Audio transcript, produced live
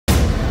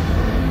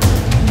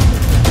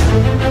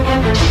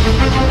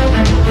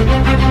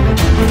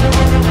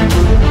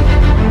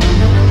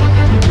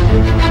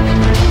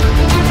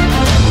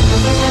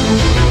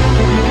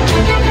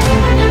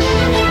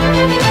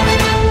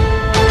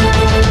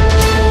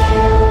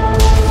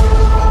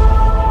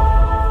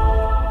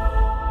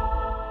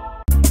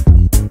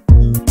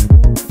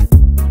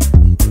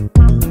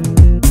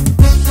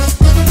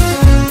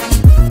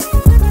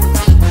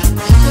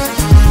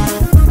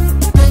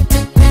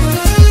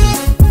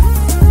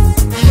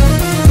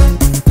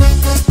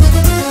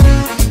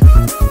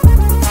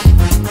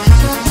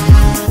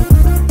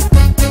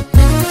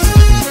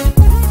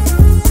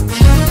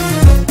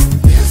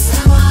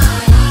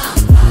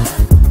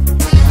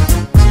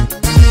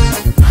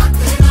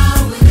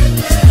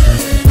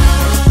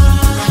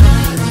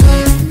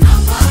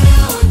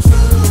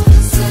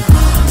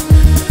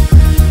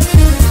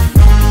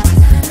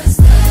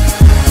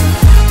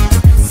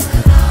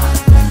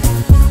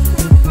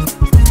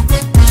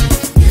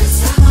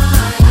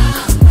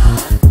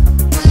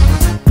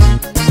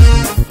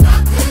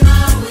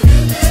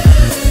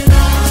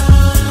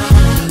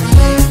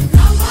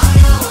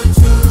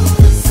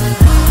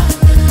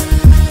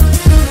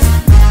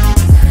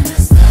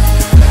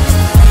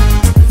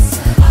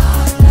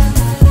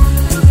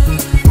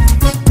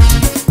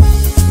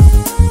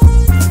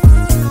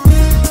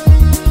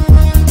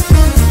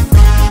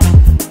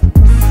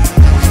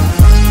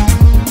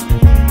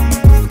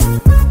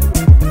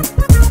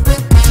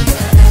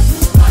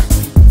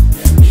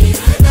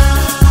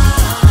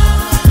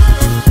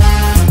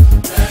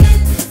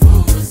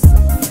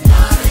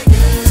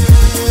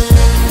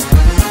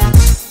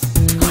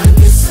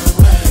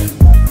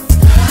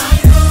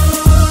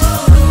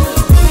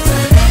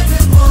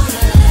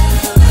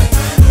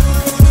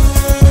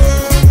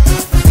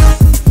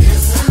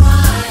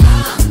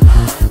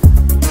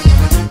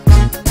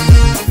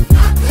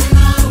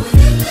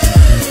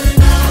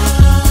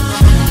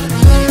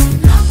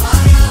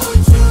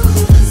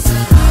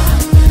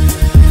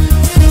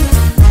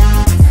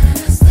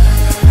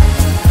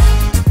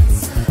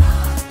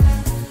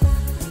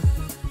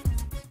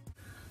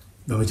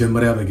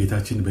በመጀመሪያ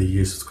በጌታችን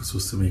በኢየሱስ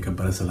ክርስቶስ ስም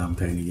የከበረ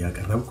ሰላምታዬን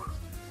ያቀርብኩ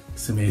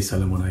ስሜ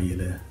ሰለሞን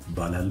አየለ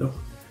ባላለው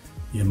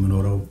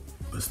የምኖረው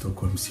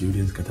በስቶክሆልም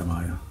ስዊድን ከተማ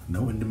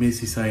ነው። ወንድሜ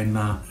ሲሳይና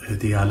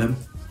እህቴ ዓለም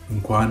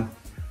እንኳን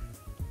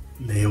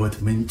ለህይወት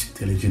ምንጭ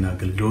ቴሌቪዥን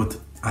አገልግሎት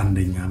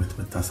አንደኛ አመት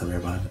መታሰቢያ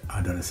በዓል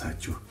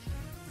አደረሳችሁ።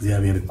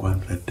 እግዚአብሔር እንኳን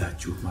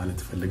ረዳችሁ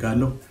ማለት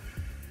ፈልጋለሁ።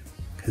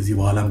 ከዚህ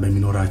በኋላም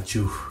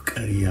በሚኖራችሁ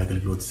ቀሪ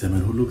አገልግሎት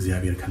ዘመን ሁሉ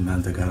እግዚአብሔር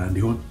ከናንተ ጋር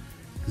እንዲሆን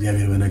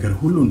እግዚአብሔር በነገር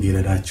ሁሉ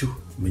እንዲረዳችሁ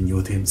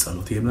ምኞቴም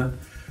ጸሎቴም ነው።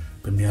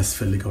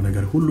 በሚያስፈልገው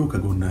ነገር ሁሉ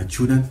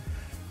ከጎናችሁ ነን።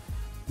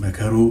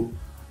 መከሩ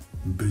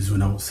ብዙ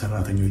ነው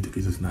ሰራተኞች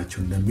ጥቂቶች ናቸው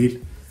እንደሚል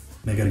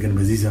ነገር ግን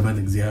በዚህ ዘመን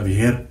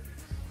እግዚአብሔር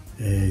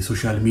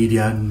ሶሻል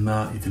ሚዲያና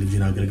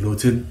የቴሌቪዥን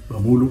አገልግሎትን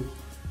በሙሉ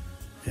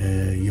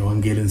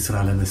የወንጌልን ስራ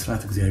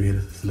ለመስራት እግዚአብሔር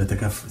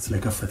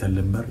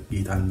ስለከፈተልን በር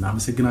ጌታን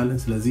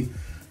እናመሰግናለን። ስለዚህ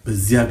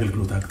በዚህ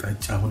አገልግሎት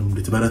አቅጣጫ አሁንም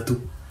እንድትበረቱ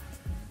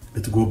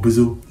ልትጎብዙ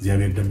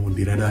እግዚአብሔር ደግሞ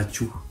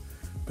እንዲረዳችሁ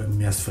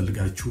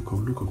በሚያስፈልጋችሁ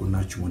ሁሉ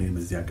ከጎናችሁ ሆነን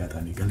በዚህ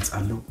አጋጣሚ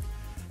ገልጻለሁ።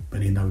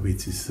 በእኔና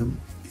በቤተሰብ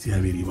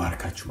እግዚአብሔር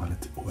ይባርካችሁ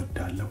ማለት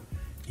እወዳለሁ።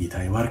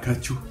 ጌታ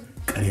ይባርካችሁ።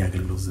 ቀሪ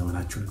አገልግሎት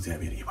ዘመናችሁን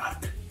እግዚአብሔር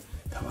ይባርክ።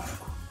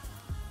 ተባረኩ።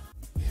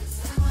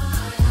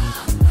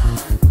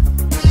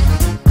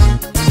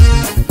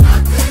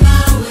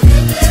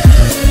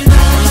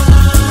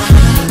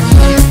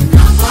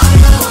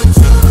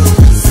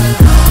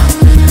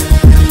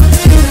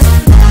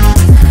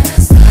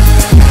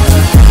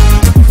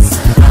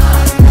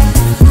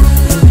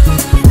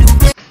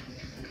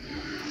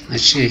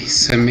 እሺ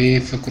ስሜ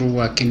ፍቅሩ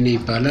ዋቂኔ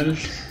ይባላል።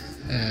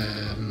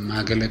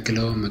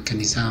 ማገለግለው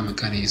መከኒሳ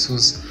መካነ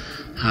ኢየሱስ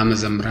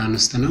አመዘምራን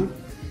ውስጥ ነው።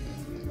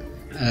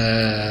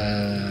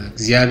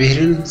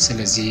 እግዚአብሔርን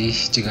ስለዚህ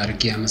እጅግ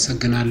አድርጌ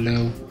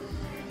አመሰግናለሁ።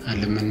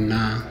 ዓለምና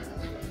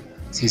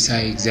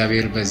ሲሳይ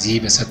እግዚአብሔር በዚህ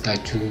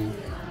በሰጣችሁ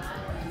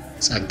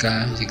ጸጋ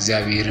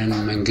የእግዚአብሔርን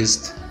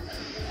መንግስት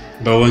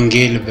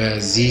በወንጌል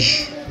በዚህ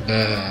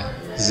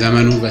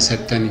በዘመኑ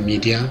በሰጠን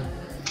ሚዲያ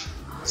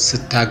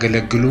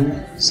ስታገለግሉ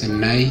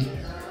ስናይ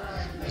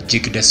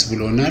እጅግ ደስ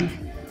ብሎናል።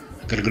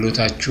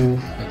 አገልግሎታችሁ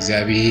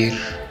እግዚአብሔር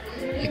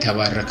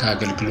የተባረከ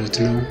አገልግሎት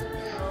ነው።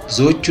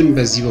 ብዙዎቹን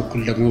በዚህ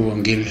በኩል ደግሞ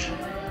ወንጌል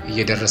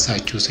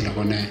እየደረሳችሁ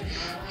ስለሆነ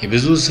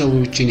የብዙ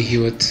ሰዎችን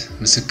ህይወት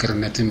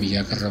ምስክርነትም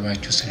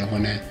እያቀረባችሁ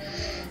ስለሆነ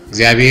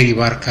እግዚአብሔር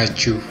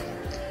ይባርካችሁ።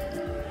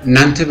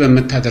 እናንተ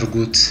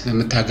በመታደርጉት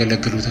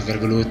በመታገለግሉት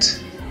አገልግሎት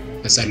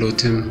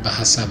በጸሎትም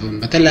በሐሳብም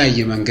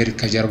በተለያየ መንገድ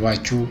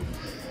ከጀርባችሁ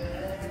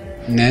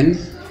ነን።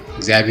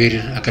 እግዚአብሔር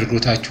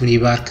አገልግሎታችሁን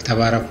ይባርክ።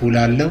 ተባረኩ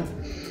ላለው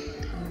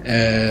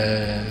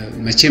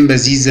መቼም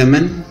በዚህ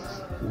ዘመን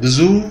ብዙ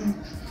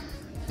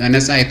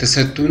ለነፃ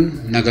የተሰጡን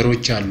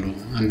ነገሮች አሉ።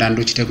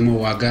 አንዳንዶች ደግሞ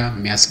ዋጋ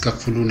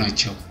የሚያስከፍሉ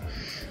ናቸው።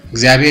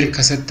 እግዚአብሔር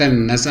ከሰጠን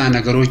ነፃ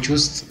ነገሮች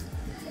ውስጥ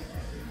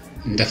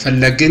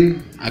እንደፈለግን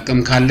አቅም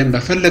ካለን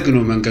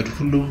በፈለግነው መንገድ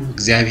ሁሉ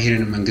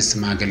እግዚአብሔርን መንግስት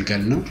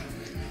ማገልገል ነው።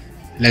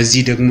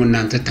 ለዚህ ደግሞ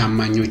እናንተ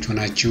ታማኞች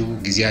ሆናችሁ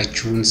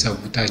ጊዜያችሁን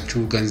ሰውታችሁ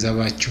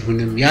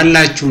ገንዘባችሁንም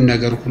ያላችሁን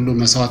ነገር ሁሉ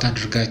መስዋዕት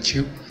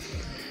አድርጋችሁ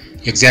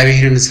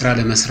የእግዚአብሔርን ስራ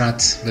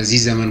ለመስራት በዚህ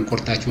ዘመን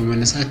ቆርጣችሁ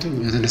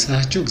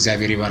በመነሳታችሁ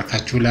እግዚአብሔር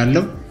ይባርካችሁ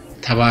ላለው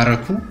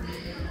ተባረኩ።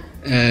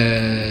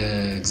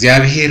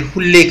 እግዚአብሔር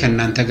ሁሌ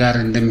ከናንተ ጋር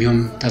እንደሚሆን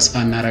ተስፋ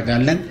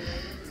እናረጋለን።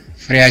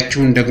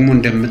 ፍሬያችሁን ደግሞ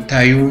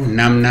እንደምታዩ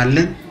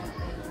እናምናለን።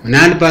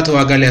 ምናልባት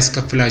ዋጋ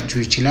ሊያስከፍላችሁ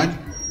ይችላል፣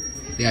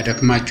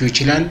 ሊያደክማችሁ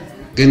ይችላል።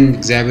 ግን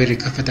እግዚአብሔር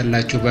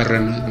የከፈተላችሁ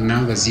በርና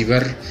በዚህ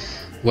በር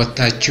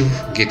ወጣችሁ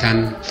ጌታን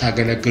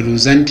ታገለግሉ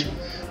ዘንድ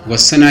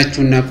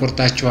ወሰናችሁና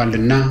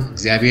ቆርጣችኋልና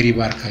እግዚአብሔር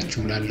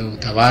ይባርካችሁ ላለው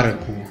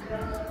ተባረኩ።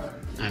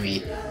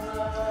 አሜን።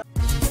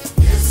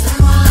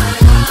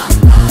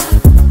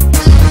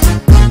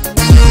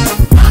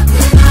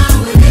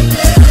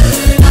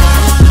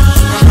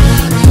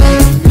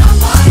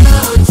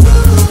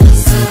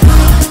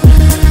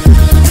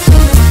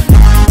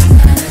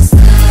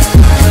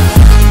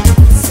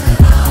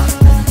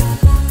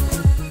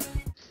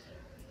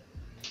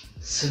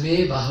 ስሜ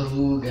ባህሩ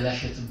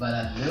ገላሸት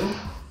ይባላል።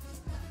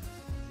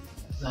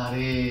 ዛሬ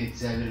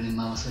እግዚአብሔርን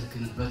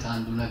የማመሰግንበት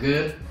አንዱ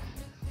ነገር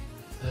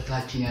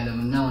እህታችን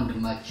ዓለምና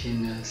ወንድማችን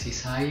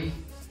ሲሳይ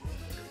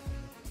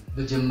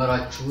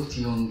በጀመራችሁት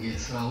የወንጌል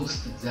ስራ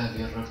ውስጥ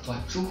እግዚአብሔር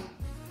ረድቷችሁ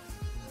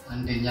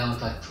አንደኛ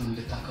አመታችሁን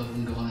ልታከብሩ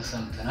እንደሆነ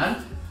ሰምተናል።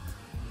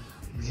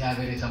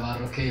 እግዚአብሔር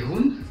የተባረከ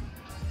ይሁን።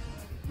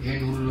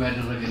 ይሄን ሁሉ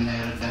ያደረገና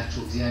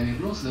የረዳችሁ እግዚአብሔር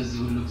ነው። ስለዚህ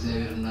ሁሉ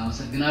እግዚአብሔርን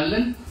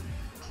እናመሰግናለን።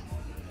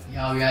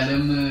 ያው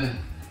ያለም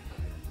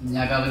እኛ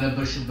ጋር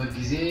በነበርሽበት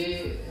ጊዜ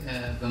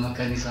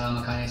በመከኒሳ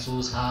መካነ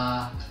ኢየሱስ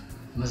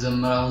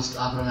መዘምራን ውስጥ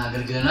አብረን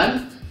አገልግለናል።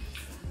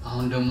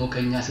 አሁን ደግሞ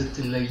ከኛ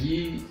ስትለይ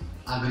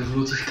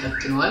አገልግሎትሽ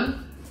ቀጥሏል።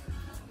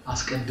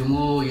 አስቀድሞ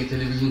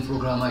የቴሌቪዥን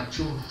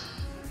ፕሮግራማችሁ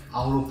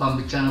አውሮፓን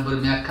ብቻ ነበር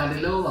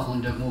የሚያካልለው። አሁን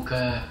ደግሞ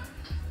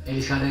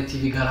ከኤልሻዳይ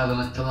ቲቪ ጋር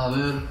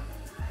በመተባበር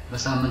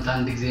በሳምንት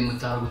አንድ ጊዜ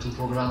የምታረጉትን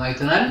ፕሮግራም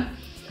አይተናል።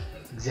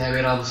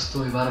 እግዚአብሔር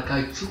አብስቶ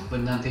ይባርካችሁ።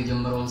 በእናንተ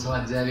የጀመረውን ስራ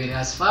እግዚአብሔር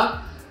ያስፋ።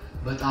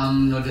 በጣም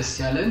ነው ደስ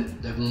ያለን።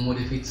 ደግሞ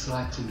ወደፊት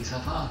ስራችሁ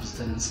ሊሰፋ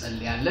አብስተን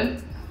እንጸልያለን።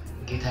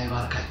 ጌታ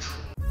ይባርካችሁ።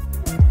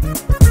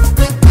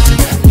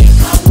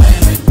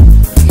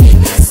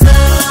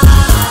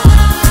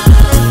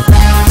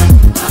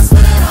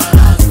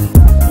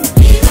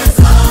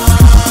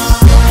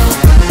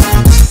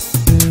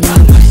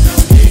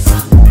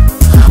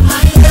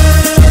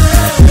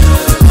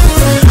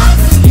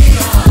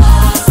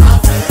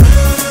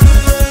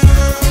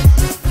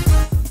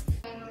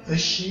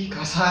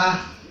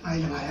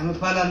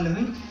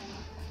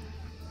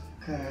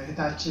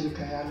 ከእታችን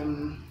ከዓለም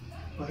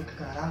ወርቅ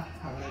ጋራ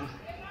አብረን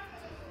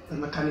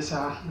በመካኒሳ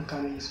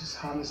መካነ ኢየሱስ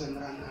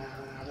መዘምራን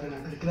አብረን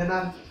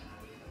አገልግለናል።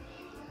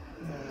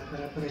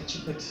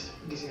 በነበረችበት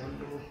ጊዜ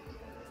ሁሉ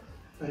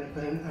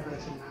በነበረን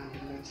አብረትና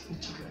አንድነት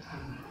እጅግ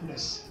በጣም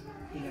ደስ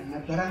ይለን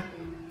ነበር።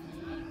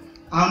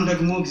 አሁን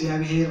ደግሞ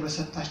እግዚአብሔር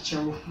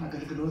በሰጣቸው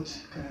አገልግሎት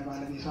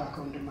ከባለቤቷ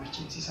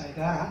ከወንድማችን ሲሳይ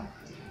ጋር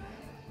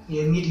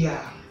የሚዲያ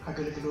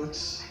አገልግሎት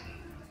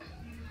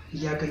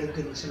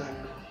እያገለገሉ ስላሉ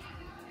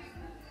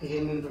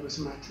ይሄንን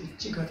በመስማት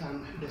እጅግ በጣም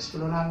ደስ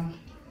ብሎናል።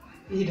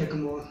 ይህ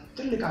ደግሞ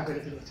ትልቅ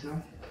አገልግሎት ነው።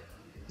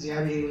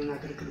 እግዚአብሔርን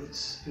አገልግሎት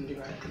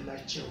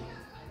እንዲባርክላቸው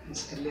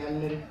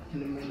እንጸልያለን፣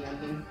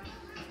 እንመኛለን።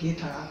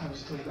 ጌታ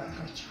አብዝቶ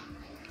ይባርካቸው።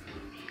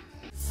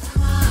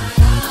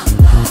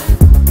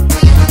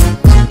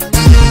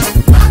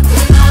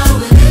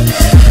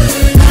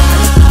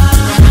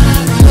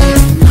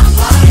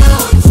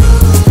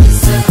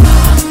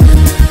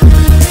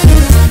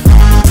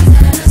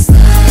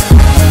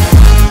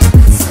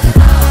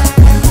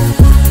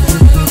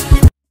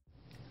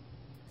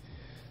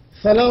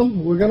 ሰላም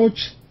ወገኖች፣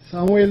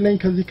 ሳሙኤል ነኝ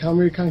ከዚህ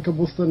ከአሜሪካን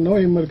ከቦስተን ነው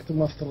የመልእክት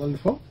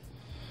ማስተላልፈው።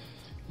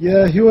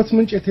 የህይወት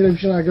ምንጭ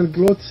የቴሌቪዥን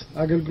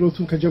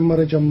አገልግሎቱን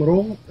ከጀመረ ጀምሮ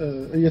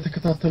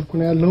እየተከታተልኩ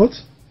ነው ያለሁት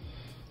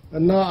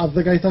እና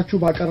አዘጋጅታችሁ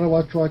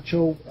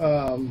ባቀረባችኋቸው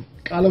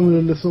ቃለ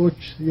ምልልሶች፣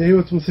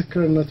 የህይወት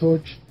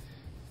ምስክርነቶች፣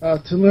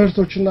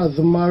 ትምህርቶችና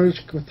ዝማሬዎች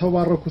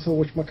ከተባረኩ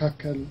ሰዎች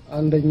መካከል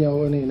አንደኛው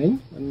እኔ ነኝ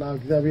እና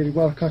እግዚአብሔር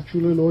ይባርካችሁ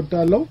ልል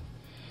እወዳለሁ።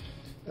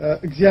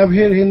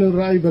 እግዚአብሔር ይሄንን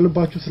ራእይ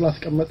በልባችሁ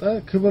ስላስቀመጠ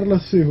ክብር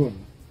ለሱ ይሁን።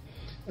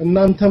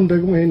 እናንተም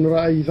ደግሞ ይሄን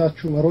ራእይ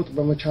ይዛችሁ መሮጥ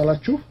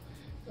በመቻላችሁ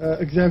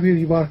እግዚአብሔር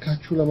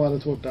ይባርካችሁ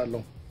ለማለት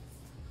እወዳለሁ።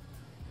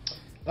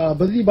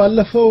 በዚህ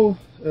ባለፈው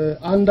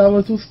አንድ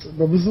አመት ውስጥ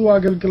በብዙ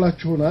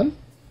አገልግላችሁናል።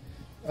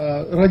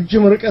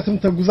 ረጅም ርቀትም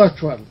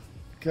ተጉዛችኋል።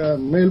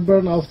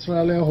 ከሜልበርን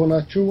አውስትራሊያ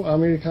ሆናችሁ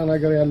አሜሪካን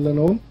ሀገር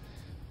ያለነውን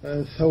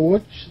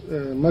ሰዎች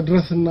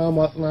መድረስና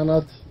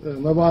ማጽናናት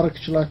መባረክ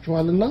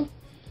ችላችኋልና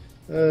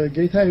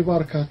ጌታ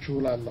ይባርካችሁ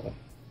እላለሁ።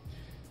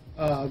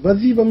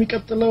 በዚህ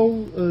በሚቀጥለው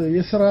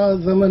የሥራ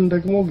ዘመን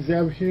ደግሞ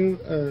እግዚአብሔር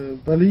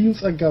በልዩ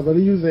ጸጋ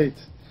በልዩ ዘይት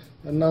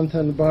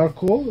እናንተን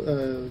ባርኮ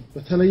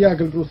በተለየ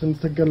አገልግሎት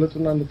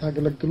እንድትገለጡና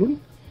እንድታገለግሉን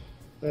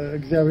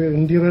እግዚአብሔር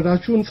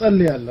እንዲረዳችሁ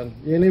እንጸልያለን።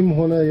 የኔም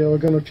ሆነ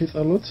የወገኖቼ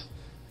ጸሎት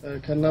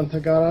ከእናንተ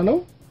ጋር ነው።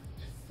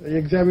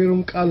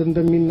 የእግዚአብሔርም ቃል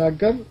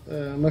እንደሚናገር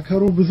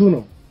መከሩ ብዙ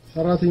ነው፣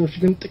 ሰራተኞች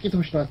ግን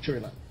ጥቂቶች ናቸው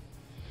ይላል።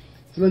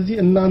 ስለዚህ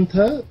እናንተ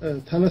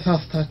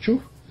ተነሳስታችሁ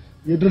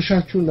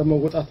የድርሻችሁን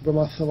ለመወጣት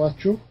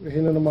በማሰባችሁ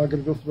ይሄንንም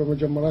አገልግሎት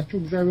በመጀመራችሁ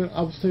እግዚአብሔር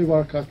አብዝቶ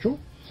ይባርካችሁ።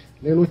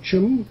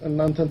 ሌሎችም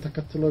እናንተን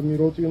ተከትለው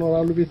የሚሮጡ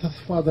ይኖራሉ ብዬ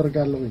ተስፋ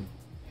አደርጋለሁ።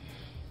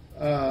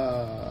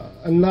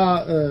 እና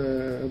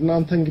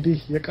እናንተ እንግዲህ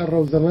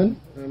የቀረው ዘመን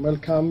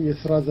መልካም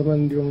የሥራ ዘመን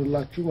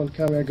እንዲሆንላችሁ፣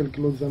 መልካም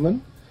የአገልግሎት ዘመን፣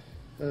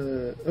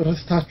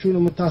 ርስታችሁን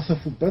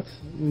የምታሰፉበት፣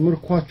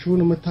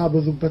 ምርኳችሁን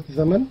የምታበዙበት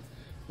ዘመን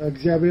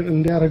እግዚአብሔር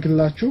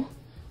እንዲያረግላችሁ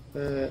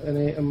እኔ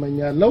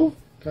እመኛለሁ።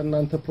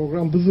 ከእናንተ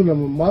ፕሮግራም ብዙ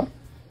ለመማር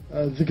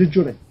ዝግጁ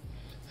ነኝ።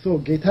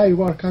 ጌታ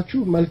ይባርካችሁ።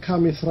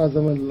 መልካም የሥራ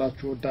ዘመን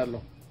ልላችሁ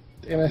እወዳለሁ።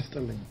 ጤና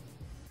ይስጥልኝ።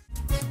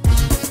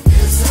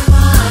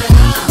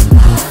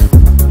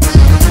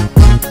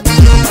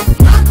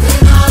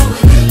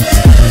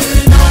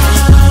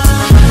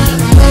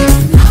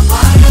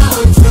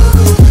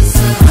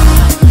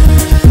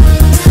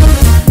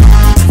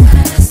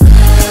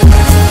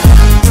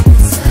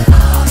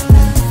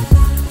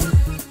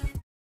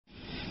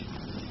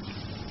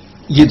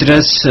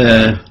 ይድረስ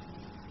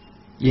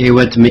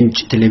የህይወት ምንጭ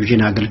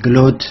ቴሌቪዥን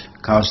አገልግሎት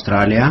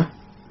ከአውስትራሊያ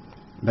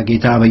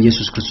በጌታ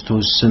በኢየሱስ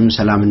ክርስቶስ ስም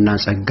ሰላምና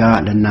ጸጋ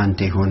ለእናንተ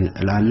ይሁን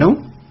እላለሁ።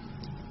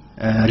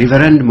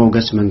 ሪቨረንድ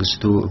ሞገስ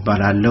መንግስቱ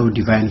እባላለሁ።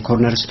 ዲቫይን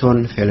ኮርነርስቶን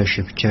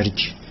ፌሎሺፕ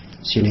ቸርች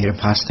ሲኒየር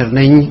ፓስተር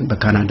ነኝ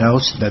በካናዳ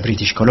ውስጥ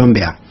በብሪቲሽ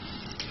ኮሎምቢያ።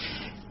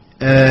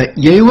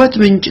 የህይወት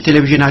ምንጭ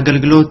ቴሌቪዥን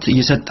አገልግሎት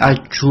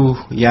እየሰጣችሁ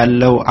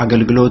ያለው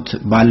አገልግሎት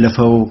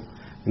ባለፈው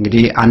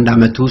እንግዲህ አንድ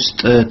አመት ውስጥ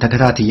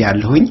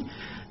ተከታትያለሁኝ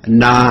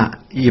እና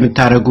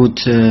የምታረጉት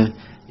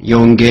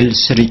የወንጌል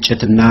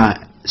ስርጭትና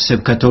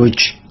ስብከቶች፣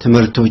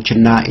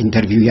 ትምህርቶችና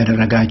ኢንተርቪው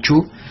ያደረጋችሁ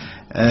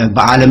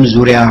በዓለም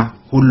ዙሪያ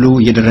ሁሉ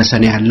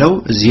እየደረሰን ያለው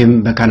እዚህም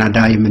በካናዳ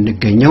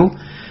የምንገኘው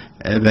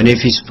በኔ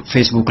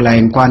ፌስቡክ ላይ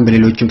እንኳን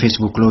በሌሎችም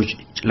ፌስቡክሎች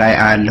ላይ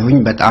አያለሁኝ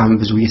በጣም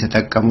ብዙ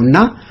እየተጠቀሙና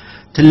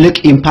ትልቅ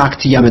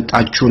ኢምፓክት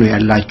ያመጣችሁ ነው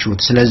ያላችሁት።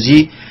 ስለዚህ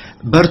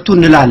በርቱ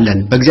እንላለን።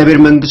 በእግዚአብሔር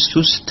መንግስት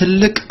ውስጥ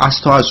ትልቅ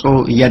አስተዋጽኦ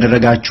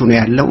እያደረጋችሁ ነው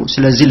ያለው።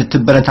 ስለዚህ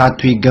ልትበረታቱ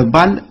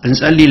ይገባል።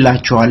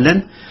 እንጸልይላችኋለን።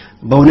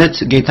 በእውነት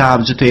ጌታ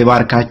አብዝቶ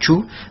ይባርካችሁ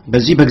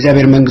በዚህ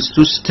በእግዚአብሔር መንግስት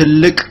ውስጥ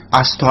ትልቅ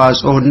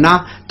አስተዋጽኦና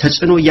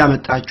ተጽዕኖ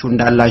ያመጣችሁ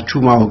እንዳላችሁ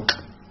ማወቅ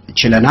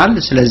ይችላል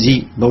ስለዚህ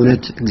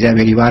በእውነት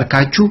እግዚአብሔር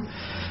ይባርካችሁ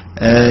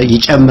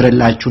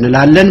ይጨምርላችሁ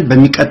እንላለን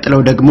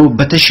በሚቀጥለው ደግሞ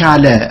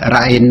በተሻለ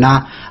ራእይና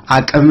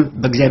አቅም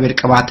በእግዚአብሔር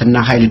ቅባትና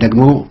ኃይል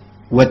ደግሞ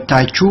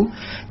ወጣችሁ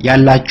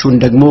ያላችሁን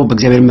ደግሞ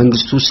በእግዚአብሔር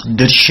መንግስት ውስጥ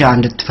ድርሻ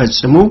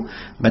እንድትፈጽሙ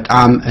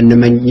በጣም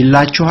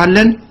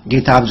እንመኝላችኋለን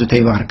ጌታ አብዝቶ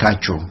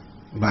ይባርካችሁ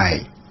ባይ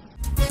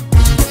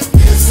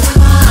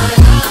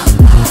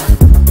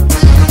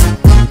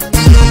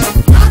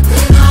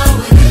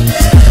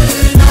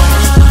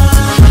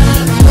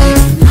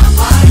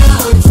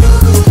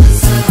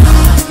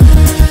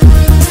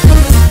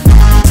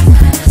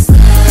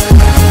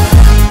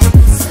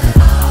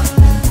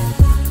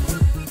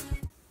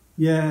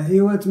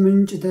የህይወት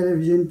ምንጭ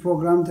ቴሌቪዥን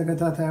ፕሮግራም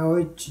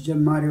ተከታታዮች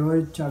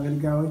ጀማሪዎች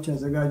አገልጋዮች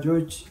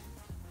አዘጋጆች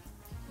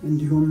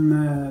እንዲሁም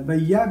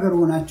በየሀገሩ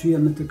ሆናችሁ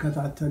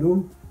የምትከታተሉ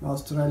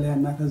በአውስትራሊያ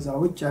እና ከዛው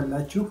ውጭ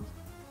ያላችሁ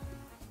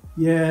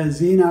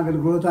የዚህን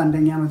አገልግሎት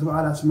አንደኛ ዓመት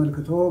በዓል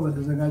አስመልክቶ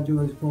በተዘጋጀው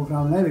በዚህ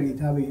ፕሮግራም ላይ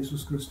በጌታ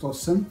በኢየሱስ ክርስቶስ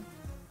ስም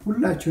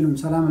ሁላችሁንም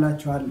ሰላም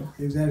እላችኋለሁ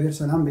የእግዚአብሔር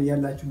ሰላም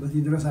በእያላችሁበት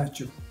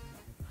ይድረሳችሁ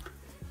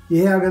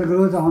ይሄ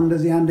አገልግሎት አሁን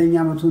እንደዚህ አንደኛ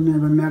ዓመቱን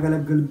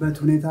በሚያገለግልበት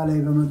ሁኔታ ላይ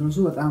በመድረሱ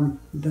በጣም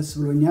ደስ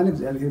ብሎኛል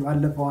እግዚአብሔር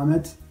ባለፈው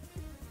ዓመት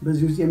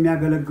በዚህ ውስጥ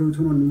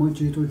የሚያገለግሉትን ወንድሞች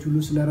እህቶች ሁሉ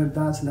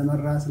ስለረዳ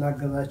ስለመራ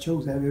ስላገዛቸው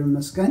እግዚአብሔር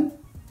ይመስገን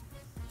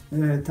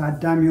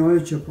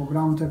ታዳሚዎች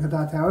የፕሮግራሙ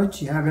ተከታታዮች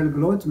ይሄ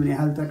አገልግሎት ምን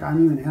ያህል ጠቃሚ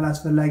ምን ያህል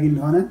አስፈላጊ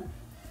እንደሆነ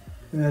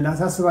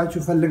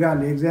ላሳስባችሁ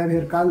ፈልጋለሁ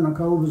የእግዚአብሔር ቃል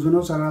መከሩ ብዙ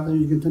ነው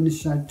ሰራተኞች ግን ትንሽ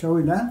ናቸው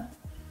ይላል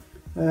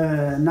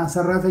እና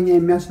ሰራተኛ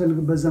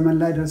የሚያስፈልግበት ዘመን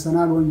ላይ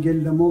ደርሰናል ወንጌል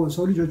ደግሞ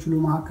በሰው ልጆች ሁሉ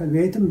መካከል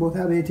በየትም ቦታ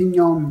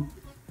በየትኛውም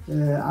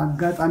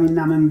አጋጣሚና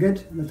መንገድ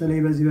በተለይ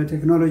በዚህ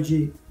በቴክኖሎጂ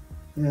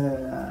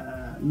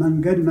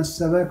መንገድ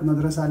መሰበክ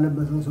መድረስ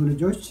አለበት በሰው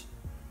ልጆች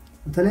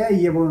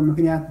በተለያየ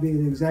ምክንያት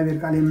በእግዚአብሔር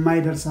ቃል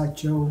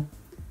የማይደርሳቸው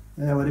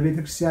ወደ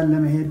ቤተክርስቲያን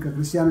ለመሄድ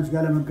ከክርስቲያኖች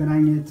ጋር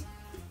ለመገናኘት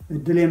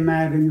እድል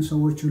የማያገኙ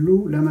ሰዎች ሁሉ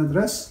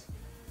ለመድረስ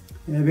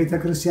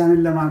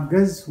ቤተክርስቲያንን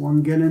ለማገዝ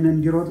ወንጌልን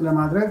እንዲሮጥ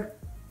ለማድረግ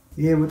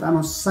ይሄ በጣም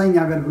ወሳኝ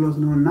አገልግሎት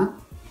ነውና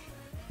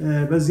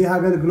በዚህ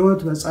አገልግሎት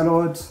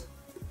በጸሎት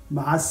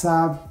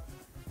በሐሳብ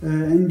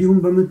እንዲሁም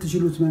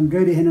በመትችሉት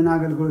መንገድ ይሄንን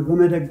አገልግሎት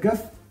በመደገፍ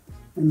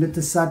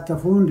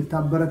እንድትሳተፉ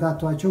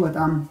እንድታበረታቷቸው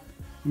በጣም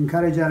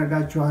ኢንካሬጅ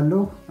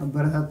አደርጋችኋለሁ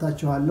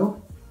አበረታታችኋለሁ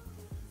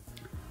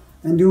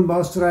እንዲሁም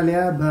በአውስትራሊያ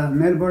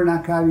በሜልቦርን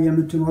አካባቢ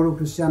የምትኖሩ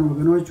ክርስቲያን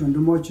ወገኖች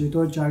ወንድሞች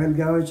እህቶች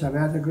አገልጋዮች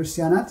አብያተ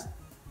ክርስቲያናት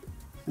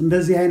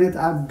እንደዚህ አይነት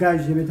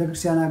አጋዥ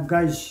የቤተክርስቲያን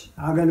አጋዥ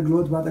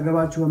አገልግሎት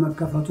ባጠገባችሁ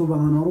በመከፈቱ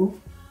በመኖሩ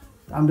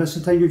በጣም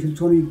ደስተኞች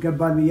ልትሆኑ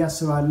ይገባል ብዬ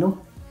አስባለሁ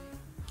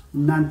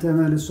እናንተ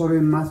መልሶሩ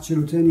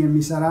የማትችሉትን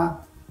የሚሰራ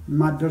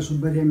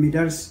ማድረሱበት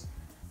የሚደርስ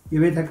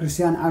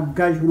የቤተክርስቲያን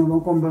አጋዥ ሆኖ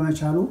መቆም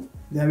በመቻሉ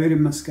እግዚአብሔር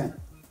ይመስገን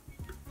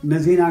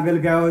እነዚህን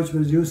አገልጋዮች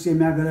በዚህ ውስጥ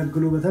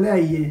የሚያገለግሉ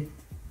በተለያየ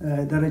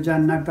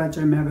ደረጃና አቅጣጫ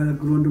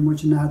የሚያገለግሉ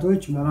ወንድሞችና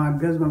እህቶች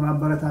በማገዝ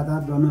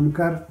በማበረታታት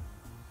በመምከር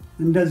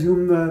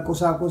እንደዚሁም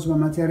ቁሳቁስ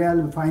በማቴሪያል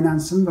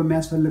በፋይናንስም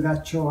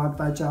በሚያስፈልጋቸው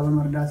አቅጣጫ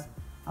በመርዳት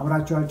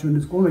አብራችኋቸው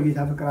እንድትቆሙ በጌታ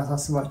ፍቅር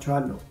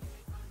አሳስባችኋለሁ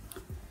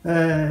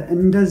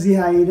እንደዚህ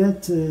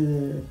አይነት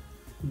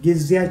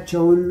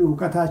ጊዜያቸውን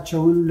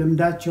ዕውቀታቸውን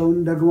ልምዳቸውን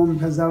ደግሞም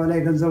ከዛ በላይ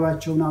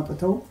ገንዘባቸውን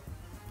አውጥተው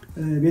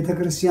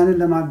ቤተክርስቲያንን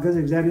ለማገዝ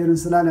እግዚአብሔርን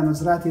ስራ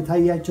ለመስራት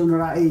የታያቸውን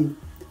ራእይ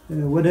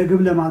ወደ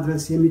ግብ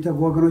ለማድረስ የሚተጉ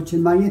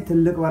ወገኖችን ማግኘት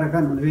ትልቅ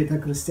በረከት ነው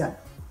ለቤተክርስቲያን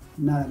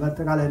እና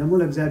በአጠቃላይ ደግሞ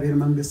ለእግዚአብሔር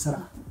መንግስት ስራ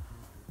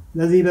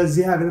ለዚህ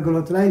በዚህ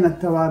አገልግሎት ላይ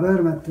መተባበር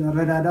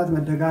መረዳዳት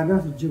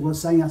መደጋገፍ እጅግ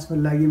ወሳኝ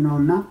አስፈላጊ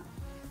ነውና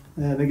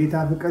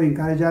በጌታ ፍቅር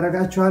ኢንካሬጅ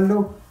አደርጋችኋለሁ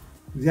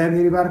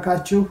እግዚአብሔር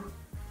ይባርካችሁ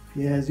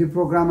የዚህ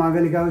ፕሮግራም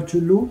አገልጋዮች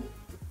ሁሉ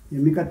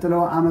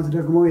የሚቀጥለው ዓመት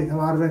ደግሞ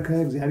የተባረከ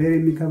እግዚአብሔር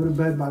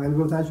የሚከብርበት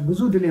በአገልግሎታችሁ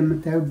ብዙ ድል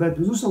የምታዩበት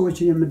ብዙ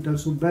ሰዎችን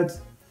የምትደርሱበት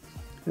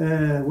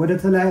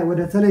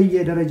ወደ ተለየ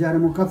ደረጃ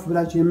ደግሞ ከፍ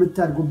ብላችሁ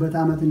የምታድጉበት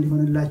ዓመት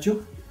እንዲሆንላችሁ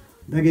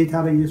በጌታ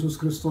በኢየሱስ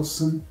ክርስቶስ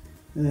ስም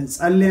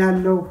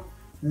ጸልያለሁ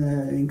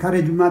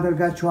ኢንካሬጅ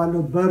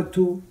ማድረጋችኋለሁ በርቱ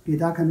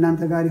ጌታ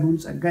ከእናንተ ጋር ይሁን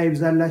ጸጋ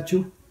ይብዛላችሁ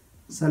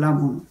ሰላም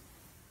ሁኑ